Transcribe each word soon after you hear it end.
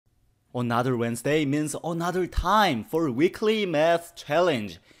Another Wednesday means another time for weekly math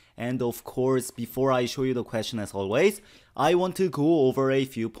challenge. And of course, before I show you the question as always, I want to go over a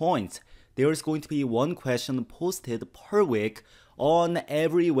few points. There's going to be one question posted per week on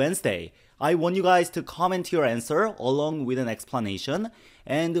every Wednesday. I want you guys to comment your answer along with an explanation,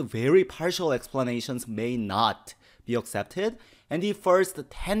 and very partial explanations may not be accepted, and the first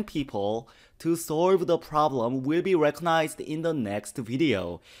 10 people to solve the problem will be recognized in the next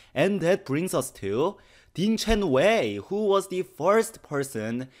video. And that brings us to Dingchen Wei, who was the first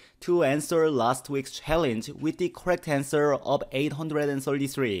person to answer last week's challenge with the correct answer of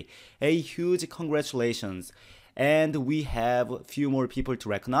 833. A huge congratulations. And we have a few more people to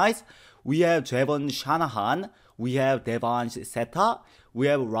recognize. We have Jevon Shanahan, we have Devansh Sehta, we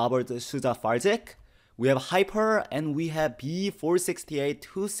have Robert Szafarczyk, we have Hyper, and we have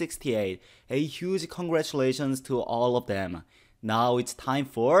B468268. A huge congratulations to all of them. Now it's time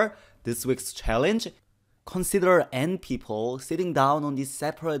for this week's challenge. Consider n people sitting down on the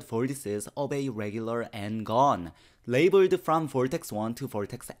separate vertices of a regular n-gon, labeled from vertex 1 to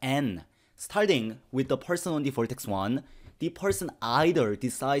vertex n. Starting with the person on the vertex 1, the person either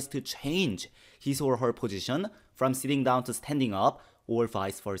decides to change his or her position from sitting down to standing up, or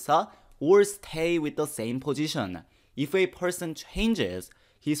vice versa, or stay with the same position. If a person changes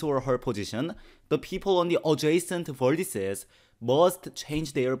his or her position, the people on the adjacent vertices must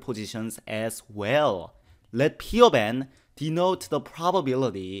change their positions as well. Let P of n denote the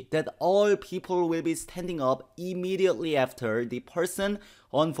probability that all people will be standing up immediately after the person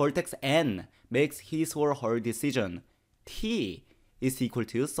on vertex n makes his or her decision. T is equal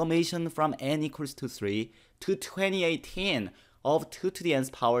to summation from n equals to 3 to 2018 of 2 to the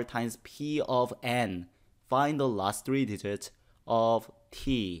nth power times P of n. Find the last three digits of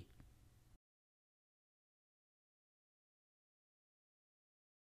T.